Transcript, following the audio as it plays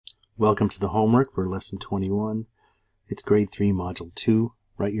Welcome to the homework for Lesson 21. It's Grade 3, Module 2.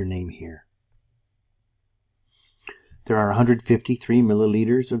 Write your name here. There are 153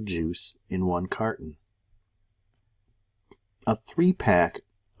 milliliters of juice in one carton. A 3-pack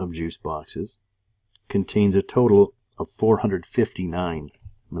of juice boxes contains a total of 459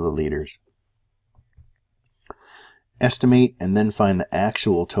 milliliters. Estimate and then find the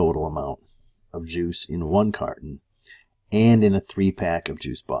actual total amount of juice in one carton and in a 3-pack of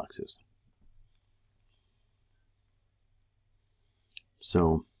juice boxes.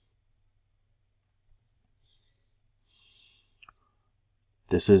 So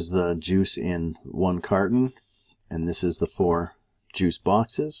this is the juice in one carton, and this is the 4 juice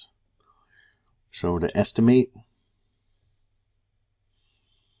boxes. So to estimate,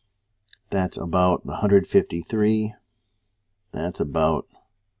 that's about 153. That's about,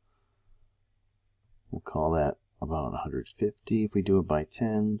 we'll call that about 150 if we do it by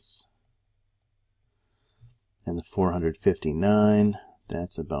tens. And the 459,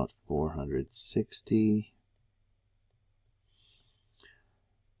 that's about 460.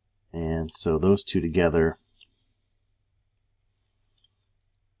 And so those two together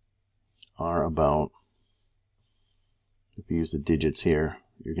are about, if you use the digits here,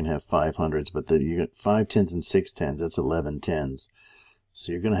 you're going to have 500s, but you got 5 tens and 6 tens, that's 11 tens.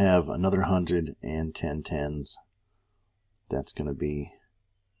 So you're going to have another 110 tens. That's going to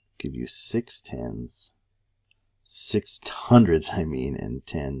give you 6 tens, 600s and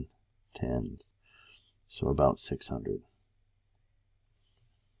 10 tens. So about 600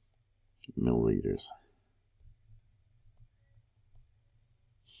 milliliters.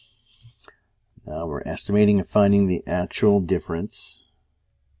 Now we're estimating and finding the actual difference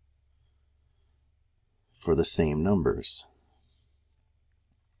for the same numbers.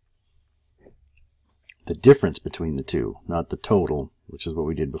 The difference between the two, not the total, which is what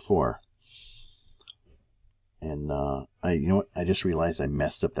we did before. And you know what? I just realized I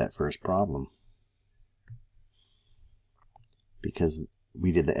messed up that first problem, because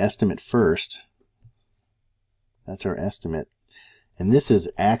we did the estimate first. That's our estimate. And this is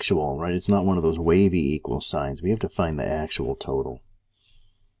actual, right? It's not one of those wavy equal signs. We have to find the actual total.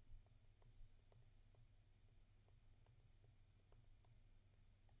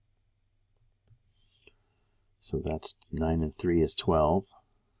 So that's 9 and 3 is 12.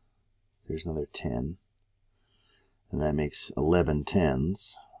 There's another 10. And that makes 11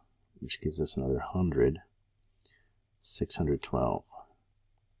 tens, which gives us another 100. 612.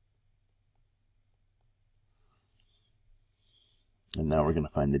 And now we're going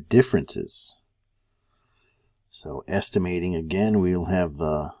to find the differences. So estimating again, we'll have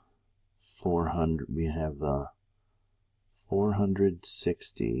the 400. We have the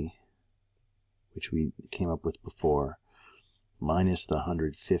 460, which we came up with before, minus the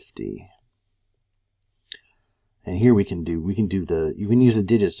 150. And here you can use the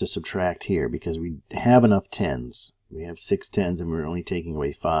digits to subtract here, because we have enough tens. We have 6 tens and we're only taking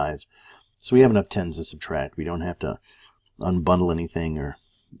away 5. So we have enough tens to subtract. We don't have to unbundle anything or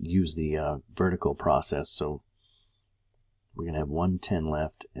use the vertical process. So we're going to have 1 10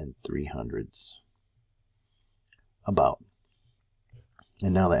 left and 3 hundreds. About.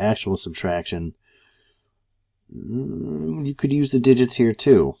 And now the actual subtraction, you could use the digits here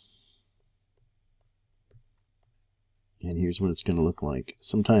too. And here's what it's going to look like.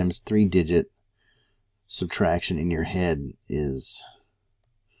 Sometimes 3-digit subtraction in your head is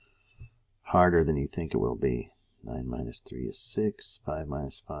harder than you think it will be. 9 minus 3 is 6. 5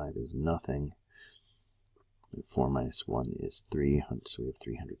 minus 5 is nothing. And 4 minus 1 is 300. So we have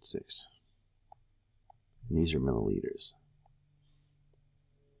 306. And these are milliliters.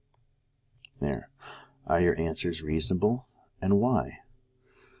 There. Are your answers reasonable, and why?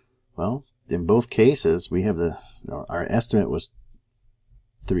 Well, in both cases, we have our estimate was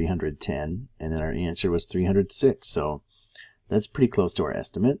 310, and then our answer was 306. So that's pretty close to our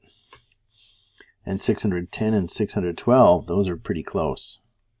estimate. And 610 and 612, those are pretty close.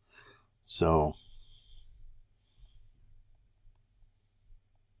 So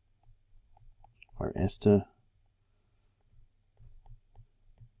our estimate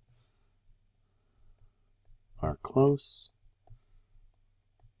are close.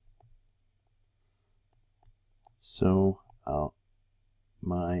 So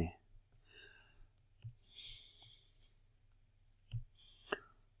my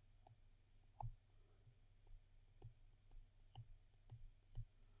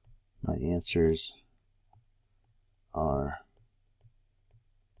answers are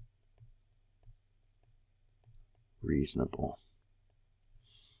reasonable.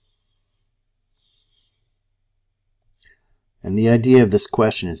 And the idea of this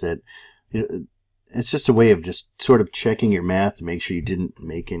question is that it's just a way of just sort of checking your math to make sure you didn't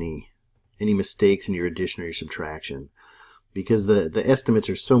make any mistakes in your addition or your subtraction. Because the estimates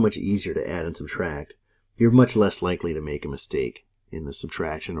are so much easier to add and subtract, you're much less likely to make a mistake in the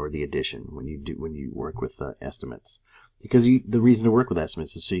subtraction or the addition when you work with estimates. Because the reason to work with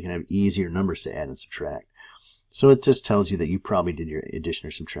estimates is so you can have easier numbers to add and subtract. So it just tells you that you probably did your addition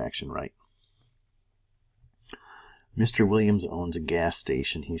or subtraction right. Mr. Williams owns a gas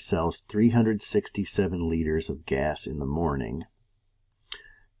station. He sells 367 liters of gas in the morning,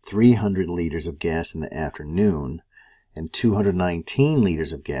 300 liters of gas in the afternoon, and 219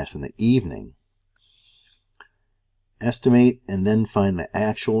 liters of gas in the evening. Estimate and then find the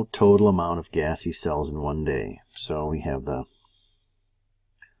actual total amount of gas he sells in one day. So we have the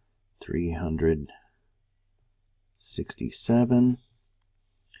 367,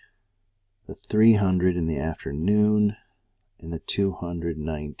 the 300 in the afternoon, and the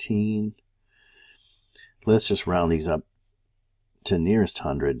 219. Let's just round these up to nearest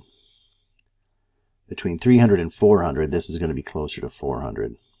 100. Between 300 and 400, this is going to be closer to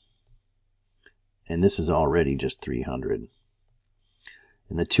 400. And this is already just 300.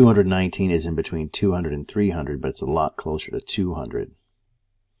 And the 219 is in between 200 and 300, but it's a lot closer to 200.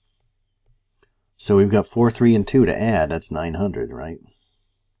 So we've got 4, 3, and 2 to add. That's 900, right?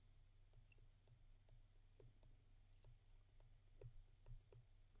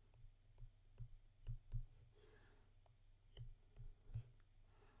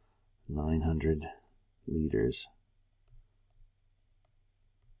 $900 liters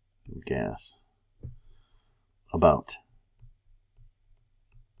of gas. About.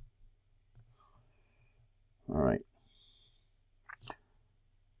 All right.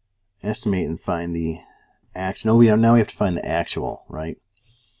 Estimate and find the actual. No, now we have to find the actual, right?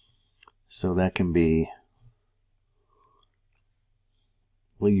 So that can be.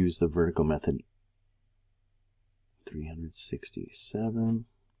 We'll use the vertical method. 367,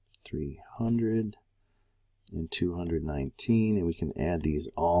 300, and 219, and we can add these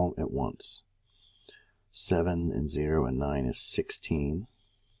all at once. 7 and 0 and 9 is 16.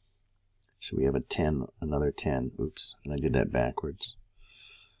 So we have a 10, another 10. Oops, and I did that backwards.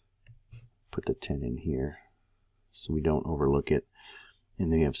 Put the 10 in here so we don't overlook it.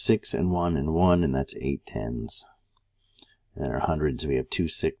 And then we have 6 and 1 and 1, and that's 8 tens. And then our hundreds, we have 2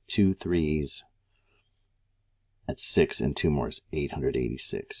 threes. That's 6 and 2 more is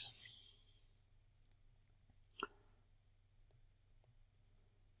 886.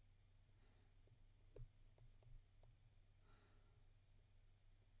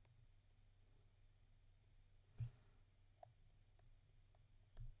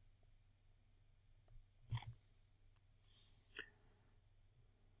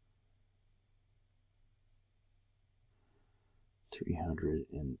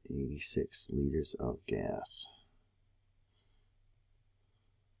 $386 liters of gas.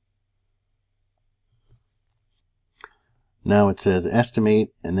 Now it says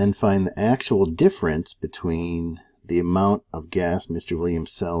estimate and then find the actual difference between the amount of gas Mr.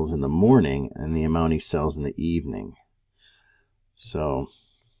 Williams sells in the morning and the amount he sells in the evening. So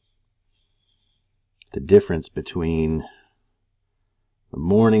the difference between the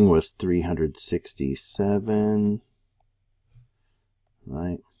morning was 367,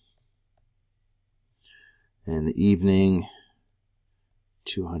 right? And the evening,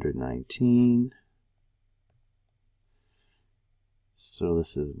 219. So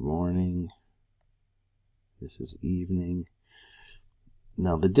this is morning, this is evening.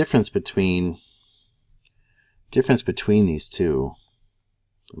 Now the difference between these two,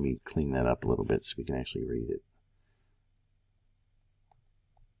 let me clean that up a little bit so we can actually read it.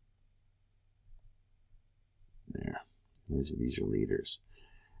 There, these are liters.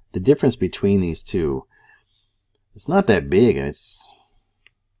 The difference between these two, it's not that big.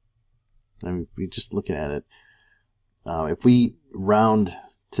 We're just looking at it. If we round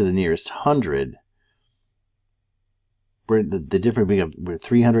to the nearest 100, the difference, we're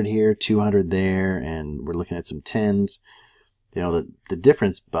 300 here, 200 there, and we're looking at some tens. You know, the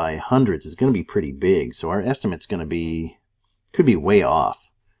difference by hundreds is going to be pretty big. So our estimate's going to be, could be way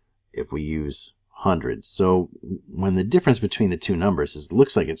off if we use hundreds. So when the difference between the two numbers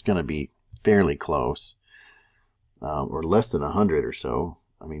looks like it's going to be fairly close, or less than 100 or so.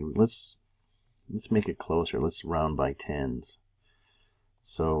 I mean, let's make it closer. Let's round by tens.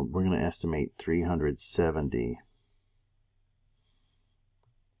 So we're going to estimate 370.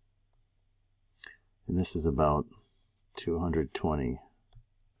 And this is about 220.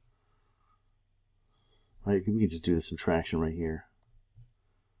 Right, we can just do the subtraction right here.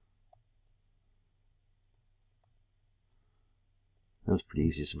 That was pretty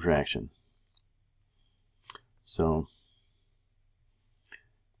easy subtraction. So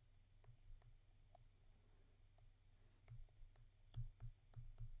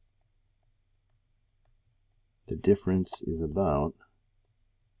the difference is about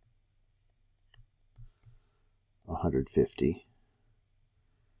 150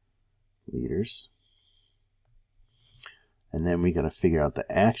 liters. And then we got to figure out the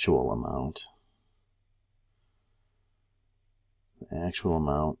actual amount. The actual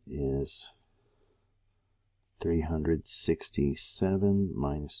amount is 367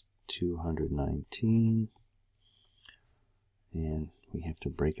 minus 219. And we have to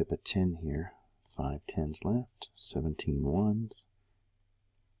break up a 10 here. 5 tens left, 17 ones.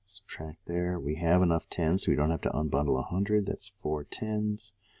 Subtract there. We have enough tens, so we don't have to unbundle 100. That's 4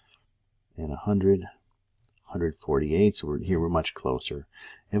 tens and 100. 148, so we're much closer.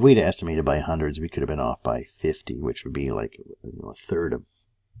 If we'd estimated by hundreds, we could have been off by 50, which would be like a third of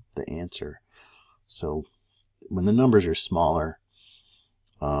the answer. So when the numbers are smaller,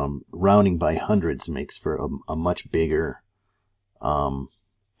 rounding by hundreds makes for a much bigger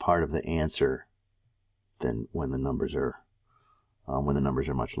part of the answer than when the numbers are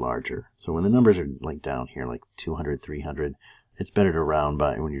much larger. So when the numbers are like down here, like 200, 300, it's better to round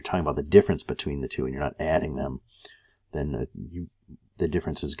by, when you're talking about the difference between the two and you're not adding them, then the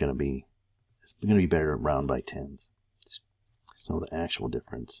difference is going to be better to round by tens. So the actual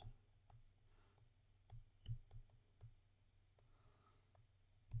difference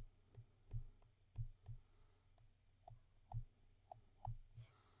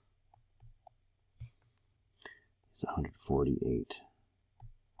is 148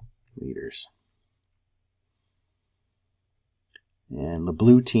 liters. And the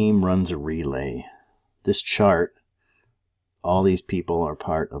blue team runs a relay. This chart, all these people are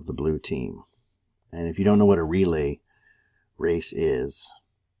part of the blue team. And if you don't know what a relay race is,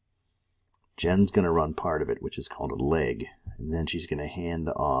 Jen's going to run part of it, which is called a leg. And then she's going to hand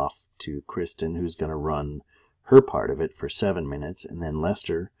off to Kristen, who's going to run her part of it for 7 minutes. And then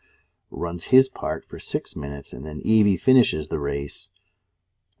Lester runs his part for 6 minutes. And then Evie finishes the race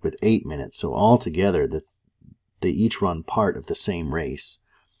with 8 minutes. So altogether, they each run part of the same race,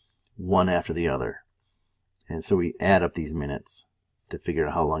 one after the other. And so we add up these minutes to figure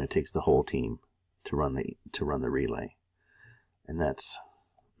out how long it takes the whole team to run the relay. And that's,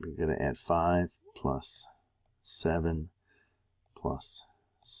 we're going to add 5 plus 7 plus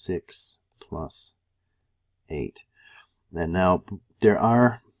 6 plus 8. And now there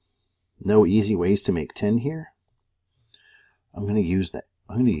are no easy ways to make 10 here. I'm going to use the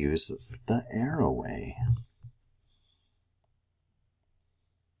arrow way.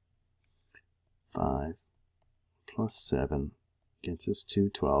 5 plus 7 gets us to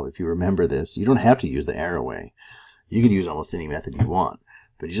 12. If you remember this, you don't have to use the arrow way. You can use almost any method you want.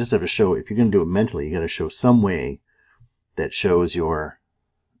 But you just have to show, if you're going to do it mentally, you got to show some way that shows your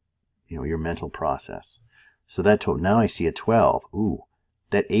mental process. So that total, now I see a 12. Ooh,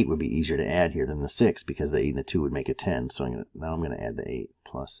 that 8 would be easier to add here than the 6 because the 8 and the 2 would make a 10. So now I'm going to add the 8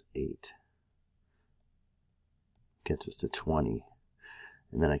 plus 8. Gets us to 20.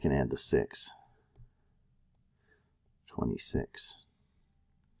 And then I can add the 6. 26.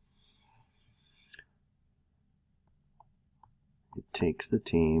 It takes the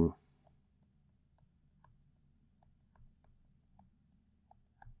team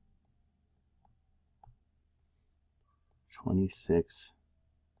 26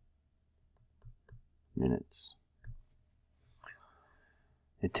 minutes.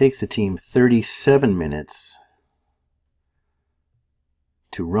 It takes the team 37 minutes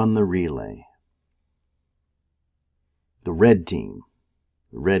to run the relay. The red team,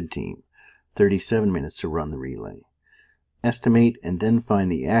 37 minutes to run the relay. Estimate and then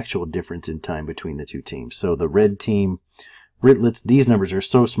find the actual difference in time between the two teams. So the red team, these numbers are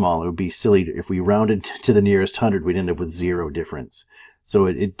so small, it would be silly if we rounded to the nearest 100, we'd end up with 0 difference. So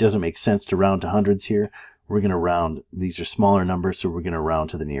it doesn't make sense to round to hundreds here. We're going to round, these are smaller numbers, so we're going to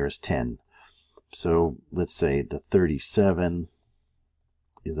round to the nearest 10. So let's say the 37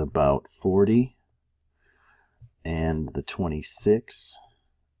 is about 40. And the 26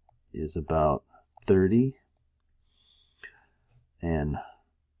 is about 30. And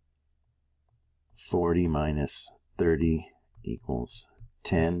 40 minus 30 equals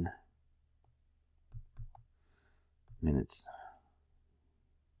 10 minutes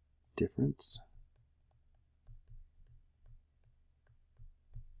difference.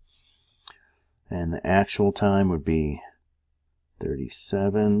 And the actual time would be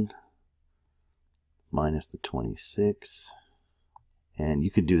 37 minus the 26. And you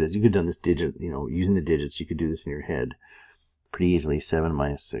could do this. You could have done this digit, using the digits. You could do this in your head. pretty easily. 7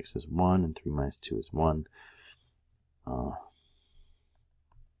 minus 6 is 1, and 3 minus 2 is 1. The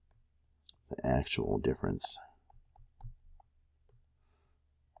actual difference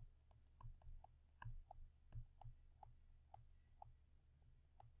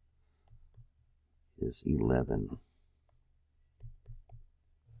is 11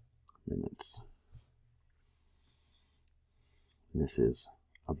 minutes. This is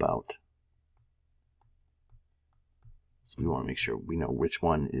about. So we want to make sure we know which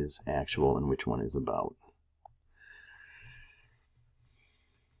one is actual and which one is about.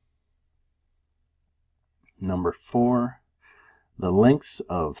 Number 4, the lengths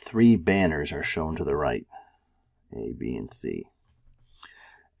of 3 banners are shown to the right, A, B, and C.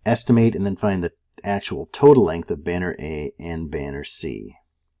 Estimate and then find the actual total length of banner A and banner C.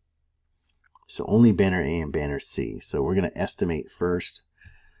 So only banner A and banner C. So we're going to estimate first.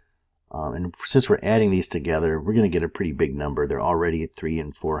 And since we're adding these together, we're going to get a pretty big number. They're already at 300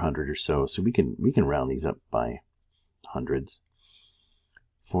 and 400 or so. So we can round these up by hundreds.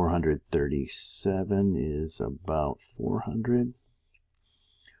 437 is about 400.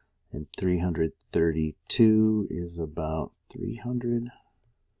 And 332 is about 300.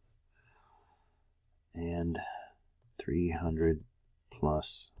 And 300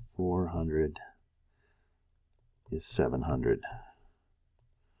 plus 400 is 700.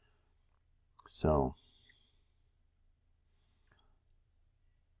 So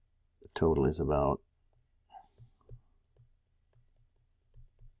the total is about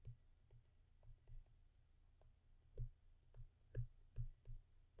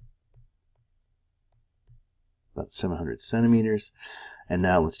about 700 centimeters. And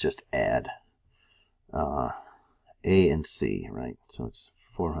now let's just add A and C, right? So it's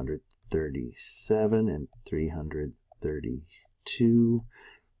 437 and 332.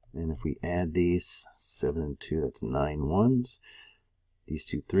 And if we add these, 7 and 2, that's 9 ones. These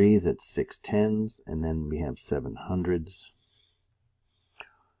 2 3s, that's 6 10s. And then we have 7 hundreds.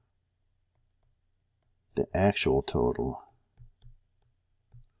 The actual total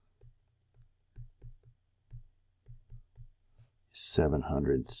is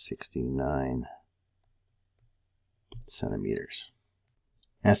 769 centimeters.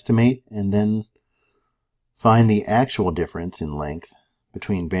 Estimate and then find the actual difference in length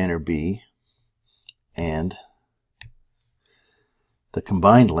between banner B and the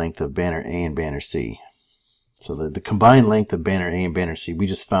combined length of banner A and banner C. So the combined length of banner A and banner C, we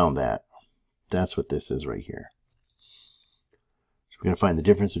just found that. That's what this is right here. So we're going to find the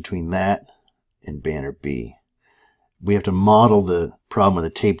difference between that and banner B. We have to model the problem with a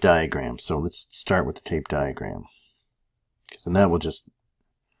tape diagram. So let's start with the tape diagram. Because then that will just,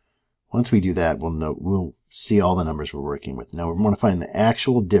 once we do that, we'll see all the numbers we're working with. Now we want to find the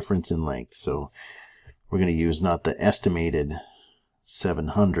actual difference in length. So we're going to use not the estimated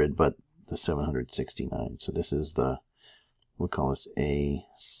 700, but the 769. So this is the, we'll call this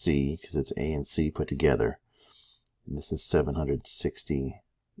AC, because it's A and C put together. And this is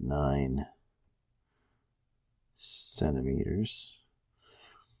 769 centimeters.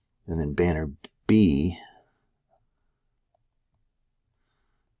 And then banner B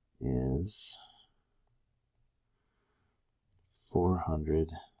is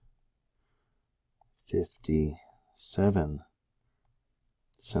 457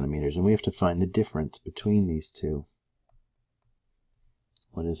 centimeters, and we have to find the difference between these two.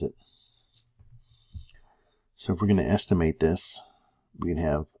 What is it? So if we're going to estimate this, we'd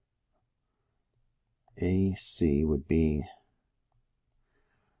have AC would be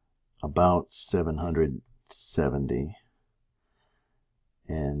about 770,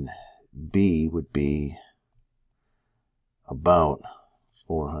 and B would be about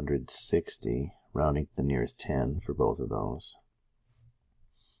 460, rounding to the nearest 10 for both of those.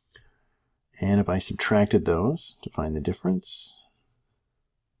 And if I subtracted those to find the difference,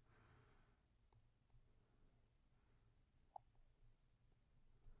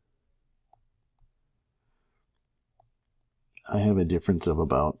 I have a difference of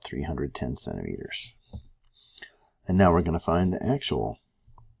about 310 centimeters. And now we're going to find the actual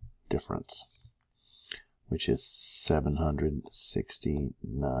difference, which is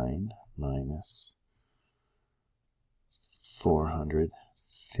 769 minus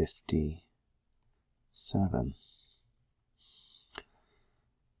 457.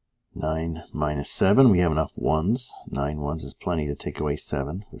 9 minus 7, we have enough ones. 9 ones is plenty to take away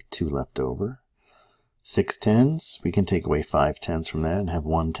 7 with 2 left over. 6 tens, we can take away 5 tens from that and have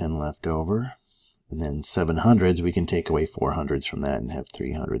 1 10 left over. And then 7 hundreds, we can take away 4 hundreds from that and have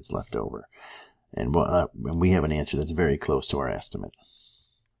 3 hundreds left over. And we have an answer that's very close to our estimate.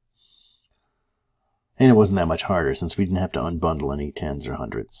 And it wasn't that much harder since we didn't have to unbundle any tens or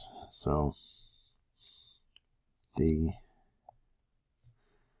hundreds. So the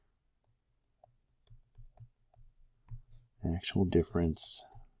actual difference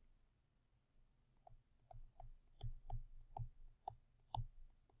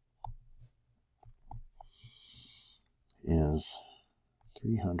is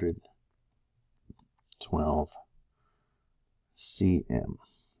 312 cm.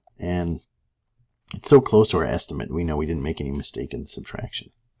 And it's so close to our estimate, we know we didn't make any mistake in the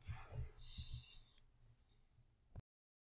subtraction.